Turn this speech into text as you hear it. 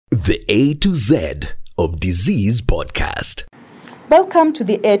The A to Z of Disease Podcast. Welcome to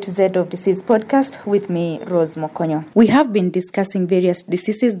the A to Z of Disease Podcast with me, Rose Mukonyo. We have been discussing various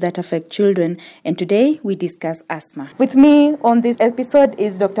diseases that affect children, and today we discuss asthma. With me on this episode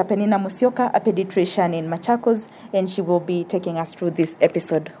is Dr. Peninah Musyoka, a pediatrician in Machakos, and she will be taking us through this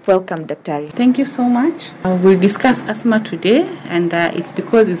episode. Welcome, Dr. Thank you so much. We'll discuss asthma today, and it's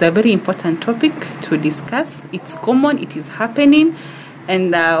because it's a very important topic to discuss. It's common, it is happening,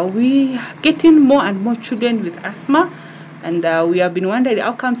 and we are getting more and more children with asthma. And we have been wondering the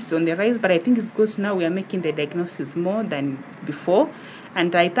outcomes is on the rise, but I think it's because now we are making the diagnosis more than before.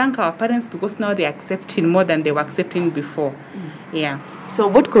 And I thank our parents because now they are accepting more than they were accepting before. Yeah. So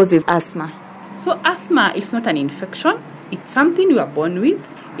what causes asthma? So asthma is not an infection. It's something you are born with.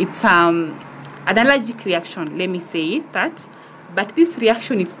 It's an allergic reaction, let me say that. But this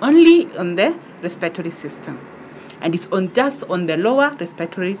reaction is only on the respiratory system. And it's just on the lower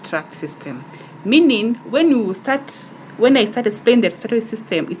respiratory tract system. Meaning, when I start explaining the respiratory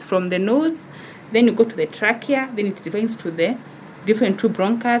system, it's from the nose, then you go to the trachea, then it divides to the different two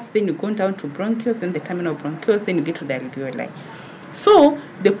bronchus, then you go down to bronchioles, then the terminal bronchioles, then you get to the alveoli. So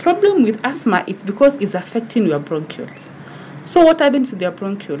the problem with asthma is because it's affecting your bronchioles. So what happens to your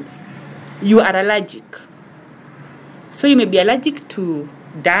bronchioles? You are allergic. So you may be allergic to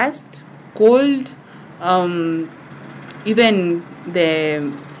dust, cold, even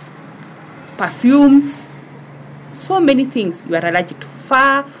the perfumes. So many things you are allergic to,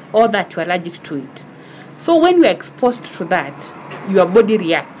 far or that you are allergic to it. So when you are exposed to that, your body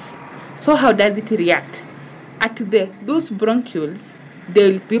reacts. So how does it react? At those bronchioles,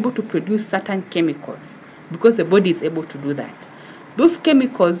 they will be able to produce certain chemicals because the body is able to do that. Those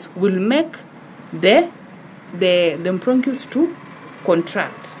chemicals will make the bronchioles to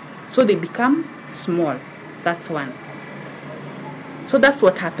contract. So they become small. That's one. So that's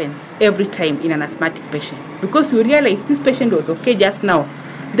what happens every time in an asthmatic patient. Because you realize this patient was okay just now.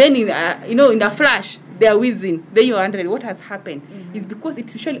 Then, in a flash, they are wheezing. Then you're wondering what has happened. It's because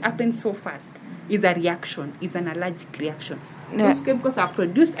it usually happens so fast. It's a reaction. It's an allergic reaction. Yeah. Those chemicals are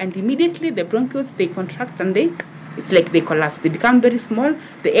produced and immediately the bronchioles, they contract and it's like they collapse. They become very small.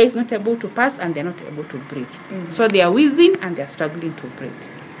 The air is not able to pass and they're not able to breathe. Mm-hmm. So they are wheezing and they're struggling to breathe.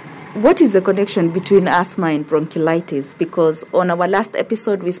 What is the connection between asthma and bronchiolitis? Because on our last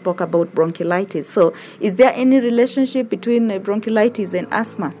episode, we spoke about bronchiolitis. So is there any relationship between bronchiolitis and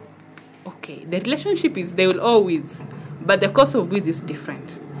asthma? Okay, the relationship is they will always, but the cause of wheeze is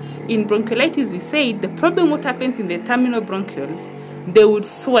different. In bronchiolitis, we say the problem what happens in the terminal bronchioles, they would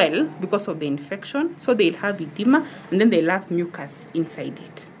swell because of the infection, so they'll have edema, and then they'll have mucus inside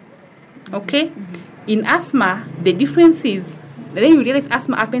it. Okay? Mm-hmm. In asthma, the difference is, then you realize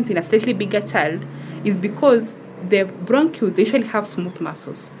asthma happens in a slightly bigger child is because the bronchioles, they usually have smooth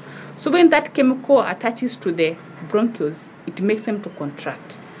muscles. So when that chemical attaches to the bronchioles, it makes them to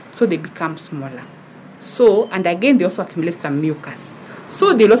contract. So they become smaller. So, and again, they also accumulate some mucus.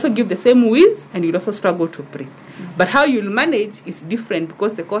 So they'll also give the same wheeze and you'll also struggle to breathe. Mm-hmm. But how you'll manage is different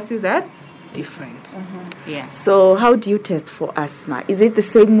because the causes are different. Mm-hmm. Yeah. So how do you test for asthma? Is it the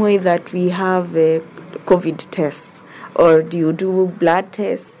same way that we have COVID tests? Or do you do blood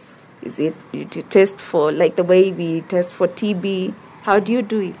tests? Is it you test for like the way we test for TB? How do you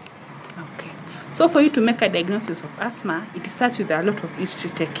do it? Okay. So for you to make a diagnosis of asthma, it starts with a lot of history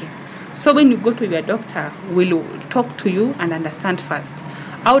taking. So when you go to your doctor, we'll talk to you and understand first.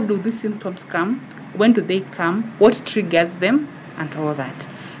 How do these symptoms come? When do they come? What triggers them? And all that.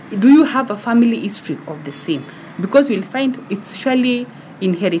 Do you have a family history of the same? Because you'll find it's usually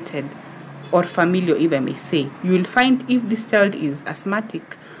inherited. Or familial, if I may say. You will find if this child is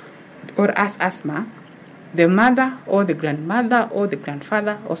asthmatic or has asthma, the mother or the grandmother or the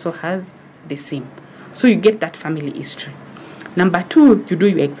grandfather also has the same. So you get that family history. Number 2, you do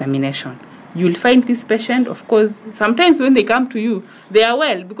your examination. You will find this patient, of course, sometimes when they come to you, they are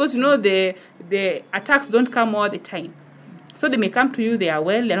well because the attacks don't come all the time. So they may come to you, they are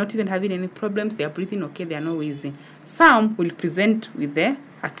well, they're not even having any problems, they are breathing okay, they are not wheezing. Some will present with the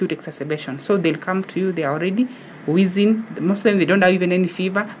acute exacerbation. So they'll come to you, they are already wheezing. Most of them, they don't have even any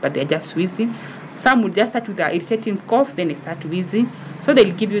fever, but they're just wheezing. Some will just start with an irritating cough, then they start wheezing. So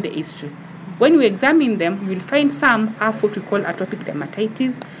they'll give you the history. When you examine them, you will find some have what we call atopic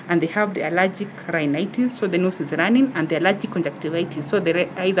dermatitis, and they have the allergic rhinitis, so the nose is running, and the allergic conjunctivitis, so the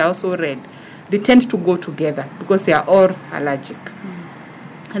eyes are also red. They tend to go together because they are all allergic.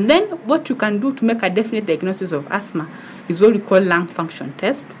 And then what you can do to make a definite diagnosis of asthma is what we call lung function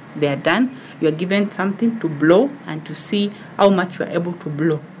test. They are done. You are given something to blow and to see how much you are able to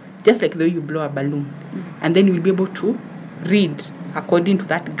blow, just like the way you blow a balloon. And then you will be able to read according to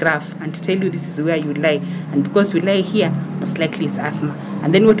that graph and tell you this is where you lie. And because you lie here, most likely it's asthma.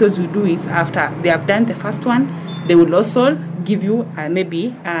 And then what else we do is after they have done the first one, they will also give you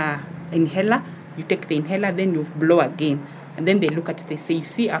maybe inhaler. You take the inhaler, then you blow again. And then they look at it, they say, you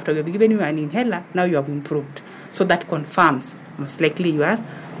see, after we have given you an inhaler, now you have improved. So that confirms most likely you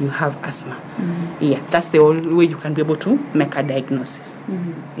have asthma. Yeah, that's the only way you can be able to make a diagnosis.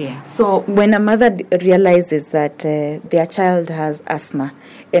 Yeah. So when a mother realizes that their child has asthma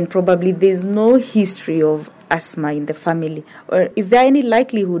and probably there's no history of asthma in the family, or is there any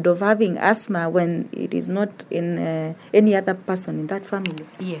likelihood of having asthma when it is not in any other person in that family?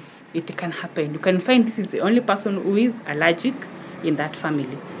 Yes, it can happen. You can find this is the only person who is allergic in that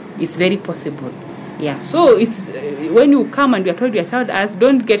family. It's very possible. Yeah, so it's when you come and you're told your child has,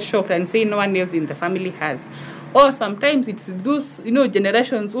 don't get shocked and say no one else in the family has. Or sometimes it's those,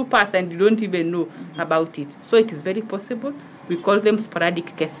 generations who pass and you don't even know about it. So it is very possible. We call them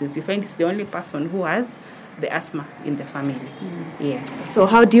sporadic cases. You find it's the only person who has the asthma in the family. Yeah. So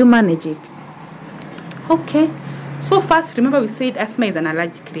how do you manage it? Okay. So first, remember we said asthma is an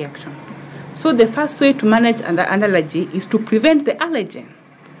allergic reaction. So the first way to manage an allergy is to prevent the allergen.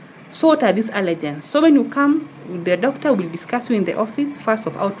 So what are these allergens? So when you come, the doctor will discuss you in the office first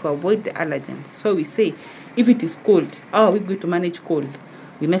of how to avoid the allergens. So we say, if it is cold, how are we going to manage cold?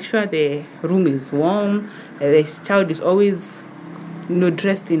 We make sure the room is warm, the child is always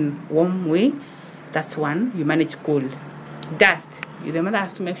dressed in warm way. That's one. You manage cold. Dust. The mother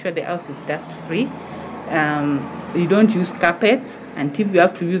has to make sure the house is dust free. You don't use carpets, and if you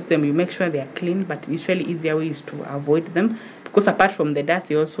have to use them, you make sure they are clean. But usually easier way is to avoid them, because apart from the dust,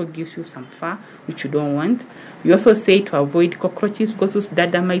 it also gives you some fur which you don't want. We also say to avoid cockroaches, because those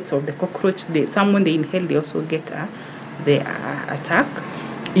dada mites of the cockroach, someone they inhale, they also get the attack.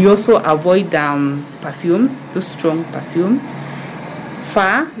 You also avoid perfumes, those strong perfumes.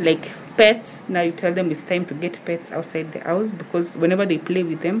 Fur, like pets. Now you tell them it's time to get pets outside the house, because whenever they play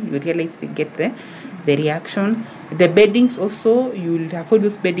with them, you realize they get the reaction. The beddings also, you'll avoid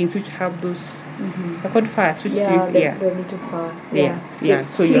those beddings which have those called furs. Which the little fur. Yeah.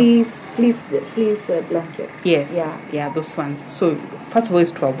 So please blanket. Yes. Yeah, those ones. So first of all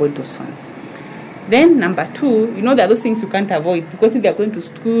is to avoid those ones. Then number 2, there are those things you can't avoid, because if they are going to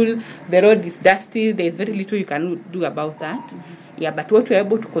school, the road is dusty, there is very little you can do about that. Yeah, but what you're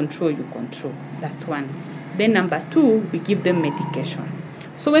able to control, you control. That's one. Then number 2, we give them medication.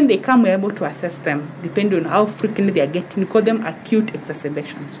 So when they come, we're able to assess them depending on how frequently they are getting. We call them acute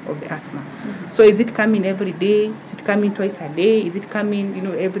exacerbations of the asthma. So is it coming every day? Is it coming twice a day? Is it coming,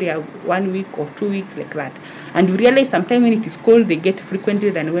 every 1 week or 2 weeks, like that? And you realize sometimes when it is cold, they get frequently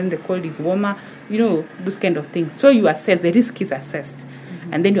than when the cold is warmer. Those kind of things. So you assess, the risk is assessed,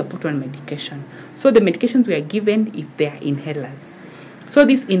 and then you are put on medication. So the medications we are given, if they are inhalers. So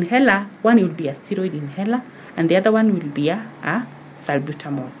this inhaler, one will be a steroid inhaler, and the other one will be a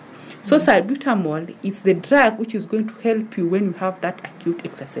salbutamol. So salbutamol is the drug which is going to help you when you have that acute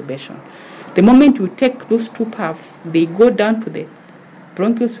exacerbation. The moment you take those 2 puffs, they go down to the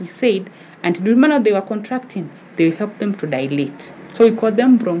bronchioles, we said, and the manner they were contracting, they will help them to dilate. So we call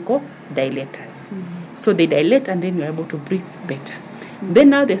them bronchodilators. So they dilate, and then you're able to breathe better. Then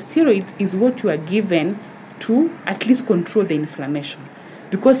now the steroids is what you are given to at least control the inflammation,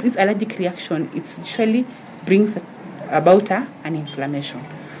 because this allergic reaction, it usually brings about an inflammation.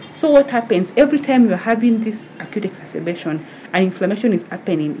 So what happens every time you're having this acute exacerbation, an inflammation is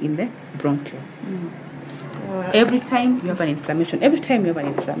happening in the bronchiole. Every time you have an inflammation.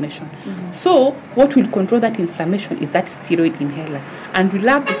 So what will control that inflammation is that steroid inhaler. And we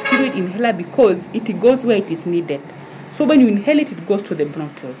love the steroid inhaler because it goes where it is needed. So when you inhale it, it goes to the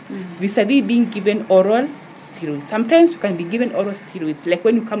bronchioles. Vis-a-vis being given oral steroids. Sometimes you can be given oral steroids, like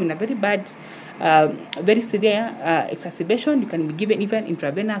when you come in a very bad, very severe exacerbation, you can be given even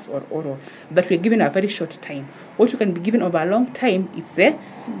intravenous or oral, but we're given a very short time. What you can be given over a long time is the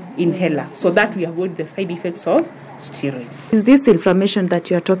inhaler, so that we avoid the side effects of steroids. Is this inflammation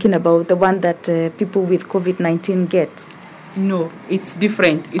that you're talking about the one that people with COVID-19 get? No, it's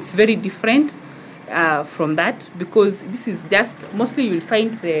different. It's very different from that, because this is just, mostly you'll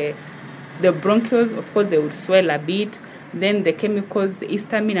find the bronchioles, of course, they will swell a bit. Then the chemicals, the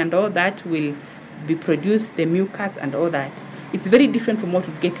histamine and all that will be produced, the mucus and all that. It's very different from what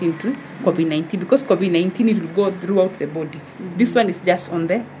we get into COVID-19, because COVID-19, it will go throughout the body. This one is just on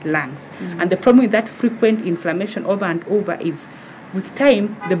the lungs. And the problem with that frequent inflammation over and over is, with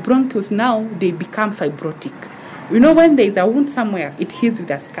time, the bronchioles now, they become fibrotic. When there is a wound somewhere, it heals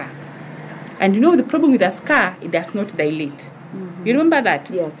with a scar. And the problem with a scar, it does not dilate. You remember that?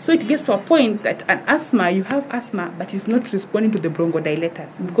 Yes. So it gets to a point that you have asthma, but it's not responding to the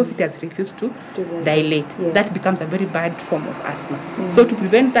bronchodilators because it has refused to dilate. Yes. That becomes a very bad form of asthma. So to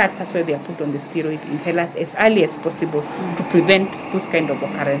prevent that, that's why they are put on the steroid inhalers as early as possible to prevent those kind of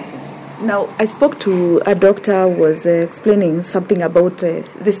occurrences. Now, I spoke to a doctor who was explaining something about the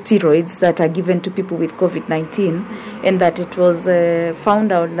steroids that are given to people with COVID-19 and that it was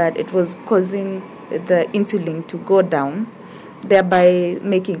found out that it was causing the insulin to go down, thereby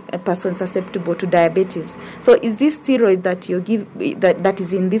making a person susceptible to diabetes. So is this steroid that you give that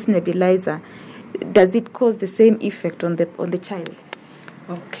is in this nebulizer, does it cause the same effect on the child?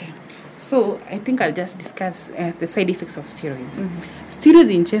 Okay. So I think I'll just discuss the side effects of steroids.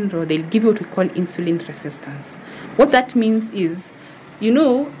 Steroids in general, they'll give you what we call insulin resistance. What that means is,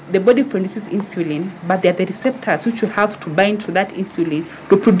 the body produces insulin, but they're the receptors which you have to bind to that insulin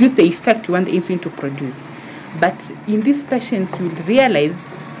to produce the effect you want the insulin to produce. But in these patients, you'll realize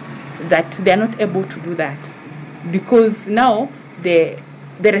that they're not able to do that because now the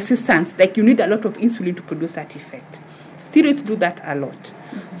resistance, like you need a lot of insulin to produce that effect. Steroids do that a lot.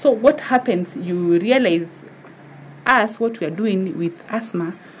 So what happens, you realize what we are doing with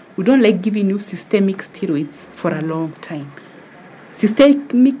asthma, we don't like giving you systemic steroids for a long time.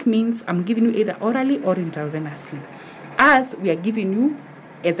 Systemic means I'm giving you either orally or intravenously. As we are giving you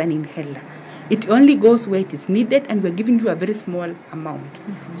as an inhaler. It only goes where it is needed and we're giving you a very small amount.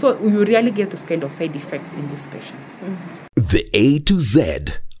 So you really get those kind of side effects in these patients. The A to Z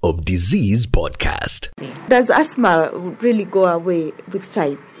of Disease podcast. Does asthma really go away with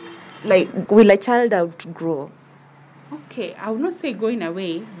time? Like, will a child outgrow? Okay, I would not say going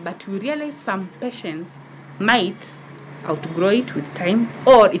away, but we realize some patients might outgrow it with time,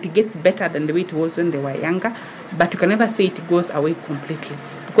 or it gets better than the way it was when they were younger, but you can never say it goes away completely.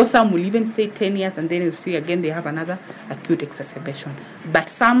 Because some will even stay 10 years and then you see again they have another acute exacerbation. But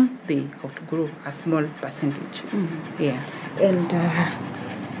some, they outgrow a small percentage. Yeah. And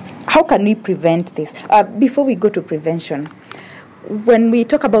how can we prevent this? Before we go to prevention, when we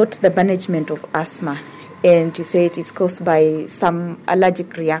talk about the management of asthma, and you say it is caused by some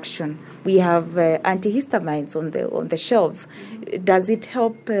allergic reaction, we have antihistamines on the shelves. Does it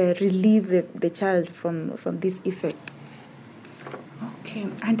help relieve the child from this effect? Okay,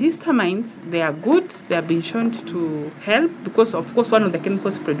 antihistamines, they are good. They have been shown to help because, of course, one of the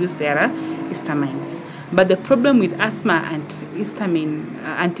chemicals produced there are histamines. But the problem with asthma and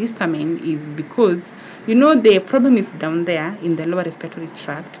antihistamine is because, the problem is down there in the lower respiratory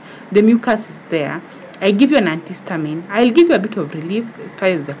tract. The mucus is there. I give you an antihistamine. I'll give you a bit of relief as far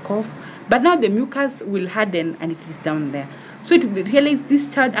as the cough. But now the mucus will harden and it is down there. So it will realize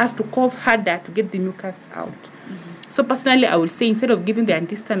this child has to cough harder to get the mucus out. So personally, I would say instead of giving the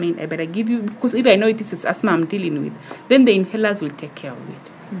antihistamine, I better give you, because if I know this is asthma I'm dealing with, then the inhalers will take care of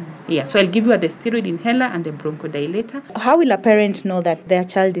it. Yeah, so I'll give you the steroid inhaler and the bronchodilator. How will a parent know that their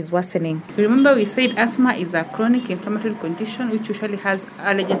child is worsening? Remember we said asthma is a chronic inflammatory condition which usually has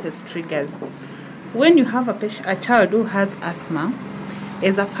allergens as triggers. When you have a child who has asthma,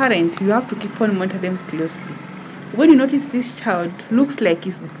 as a parent, you have to keep on monitoring them closely. When you notice this child looks like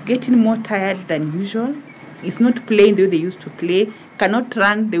he's getting more tired than usual, is not playing the way they used to play, cannot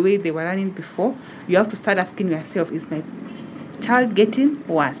run the way they were running before, you have to start asking yourself, is my child getting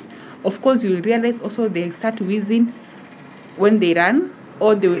worse? Of course, you will realize also they start wheezing when they run,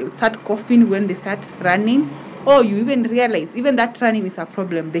 or they will start coughing when they start running, or you even realize even that running is a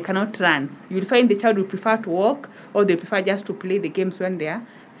problem. They cannot run. You will find the child will prefer to walk, or they prefer just to play the games when they are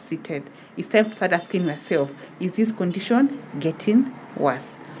seated. It's time to start asking yourself, is this condition getting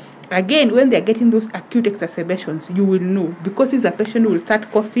worse? Again, when they're getting those acute exacerbations, you will know, because it's a patient who will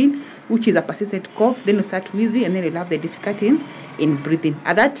start coughing, which is a persistent cough, then you'll start wheezing, and then you'll have the difficulty in breathing.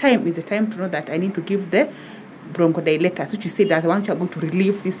 At that time is the time to know that I need to give the bronchodilators, which you say that once you are going to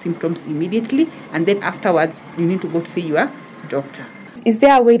relieve these symptoms immediately, and then afterwards you need to go to see your doctor. Is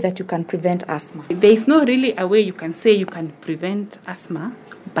there a way that you can prevent asthma? There is not really a way you can say you can prevent asthma,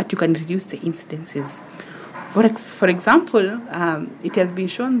 but you can reduce the incidences. For example, it has been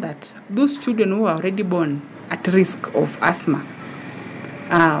shown that those children who are already born at risk of asthma,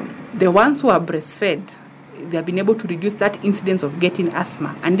 the ones who are breastfed, they have been able to reduce that incidence of getting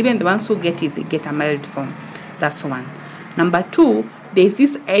asthma. And even the ones who get it, they get a mild form. That's one. Number two, there is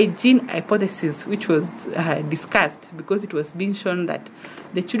this hygiene hypothesis which was discussed because it was being shown that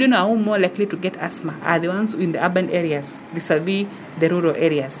the children are more likely to get asthma are the ones in the urban areas vis-a-vis the rural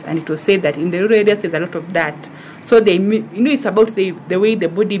areas. And it was said that in the rural areas there's a lot of dirt. So it's about the way the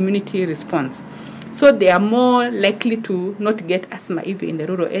body immunity responds. So they are more likely to not get asthma even in the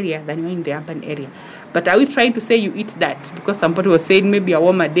rural area than in the urban area. But are we trying to say you eat that? Because somebody was saying maybe a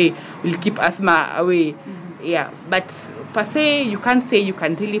warmer day will keep asthma away. Yeah, but per se, you can't say you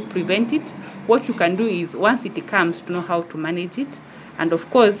can really prevent it. What you can do is, once it comes, to know how to manage it. And of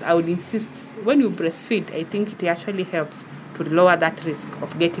course, I would insist, when you breastfeed, I think it actually helps to lower that risk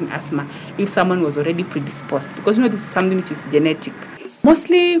of getting asthma if someone was already predisposed. Because this is something which is genetic.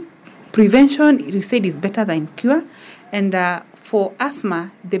 Mostly, prevention, you said, is better than cure. And for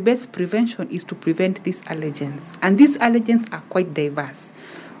asthma, the best prevention is to prevent these allergens. And these allergens are quite diverse.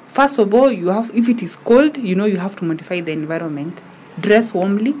 First of all, if it is cold, you have to modify the environment. Dress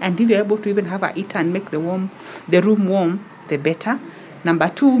warmly, and if you're able to even have a heater and make the room warm, the better. Number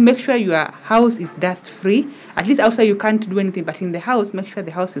 2, make sure your house is dust-free. At least outside you can't do anything, but in the house, make sure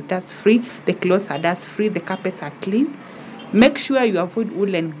the house is dust-free, the clothes are dust-free, the carpets are clean. Make sure you avoid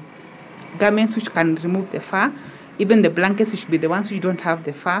woolen garments which can remove the fur. Even the blankets should be the ones which don't have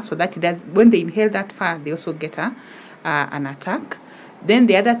the fur, so that when they inhale that fur, they also get an attack. Then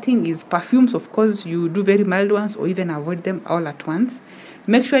the other thing is perfumes. Of course, you do very mild ones or even avoid them all at once.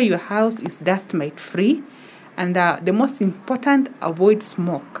 Make sure your house is dust mite free. And the most important, avoid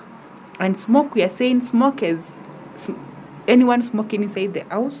smoke. And smoke, we are saying smoke is anyone smoking inside the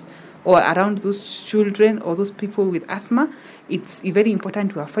house or around those children or those people with asthma. It's very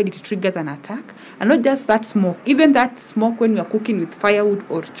important to avoid it. It triggers an attack. And not just that smoke, even that smoke when you are cooking with firewood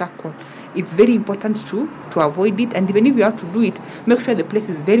or charcoal. It's very important to avoid it. And even if you have to do it, make sure the place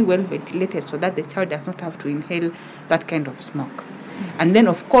is very well ventilated so that the child does not have to inhale that kind of smoke. And then,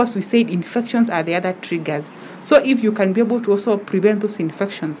 of course, we said infections are the other triggers. So if you can be able to also prevent those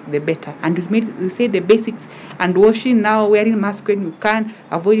infections, the better. And we say the basics, and washing now, wearing mask when you can,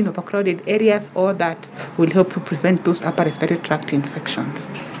 avoiding overcrowded areas, all that will help you prevent those upper respiratory tract infections.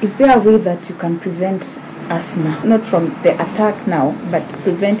 Is there a way that you can prevent asthma? Not from the attack now, but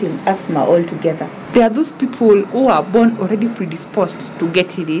preventing asthma altogether. There are those people who are born already predisposed to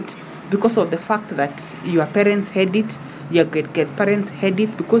getting it because of the fact that your parents had it, your great-grandparents had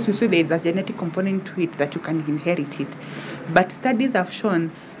it, because you see there is a genetic component to it that you can inherit it. But studies have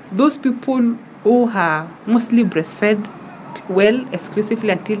shown those people who are mostly breastfed well,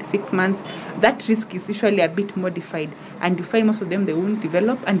 exclusively until 6 months, that risk is usually a bit modified. And you find most of them, they won't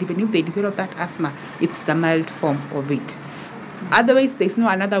develop, and even if they develop that asthma, it's a mild form of it. Otherwise, there's no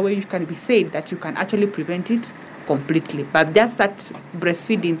another way you can be said that you can actually prevent it completely. But just that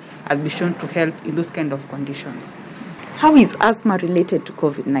breastfeeding has been shown to help in those kind of conditions. How is asthma related to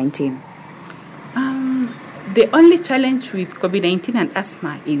COVID-19? The only challenge with COVID-19 and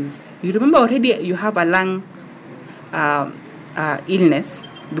asthma is, you remember already you have a lung illness,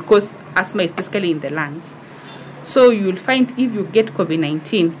 because asthma is basically in the lungs. So you'll find if you get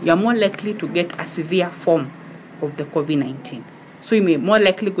COVID-19, you're more likely to get a severe form of the COVID-19. So you may more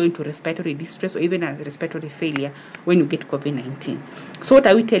likely go into respiratory distress or even a respiratory failure when you get COVID-19. So what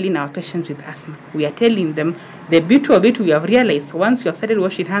are we telling our patients with asthma? We are telling them the beauty of it. We have realized once you have started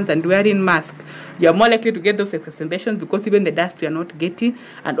washing hands and wearing masks, you are more likely to get those exacerbations, because even the dust you are not getting.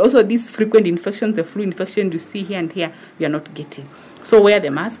 And also these frequent infections, the flu infection you see here and here, you are not getting. So wear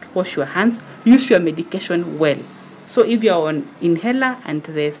the mask, wash your hands, use your medication well. So if you're on inhaler and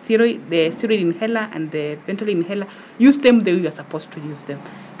the steroid inhaler and the ventilator inhaler, use them the way you're supposed to use them,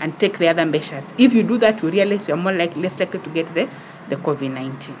 and take the other measures. If you do that, you realize you're less likely to get the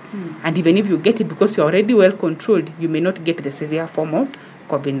COVID-19. And even if you get it, because you're already well controlled, you may not get the severe form of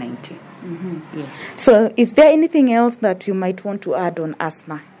COVID-19. Yeah. So is there anything else that you might want to add on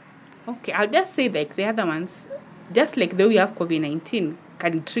asthma? Okay, I'll just say like the other ones, just like the way you have COVID-19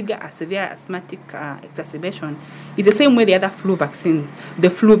 can trigger a severe asthmatic exacerbation, is the same way the other flu vaccine,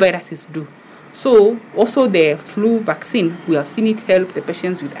 the flu viruses do. So also the flu vaccine, we have seen it help the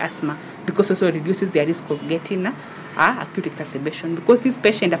patients with asthma, because also it reduces their risk of getting acute exacerbation. Because this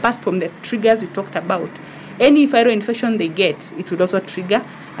patient, apart from the triggers we talked about, any viral infection they get, it will also trigger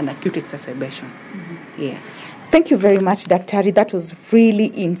an acute exacerbation. Yeah. Thank you very much, Dr. That was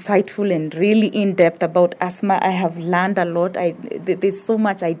really insightful and really in-depth about asthma. I have learned a lot. There's so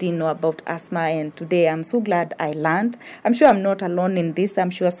much I didn't know about asthma, and today I'm so glad I learned. I'm sure I'm not alone in this. I'm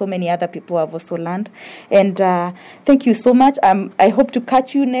sure so many other people have also learned. And thank you so much. I hope to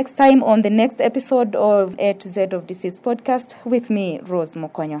catch you next time on the next episode of A to Z of Disease podcast with me, Rose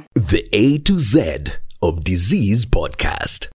Mukonyo. The A to Z of Disease podcast.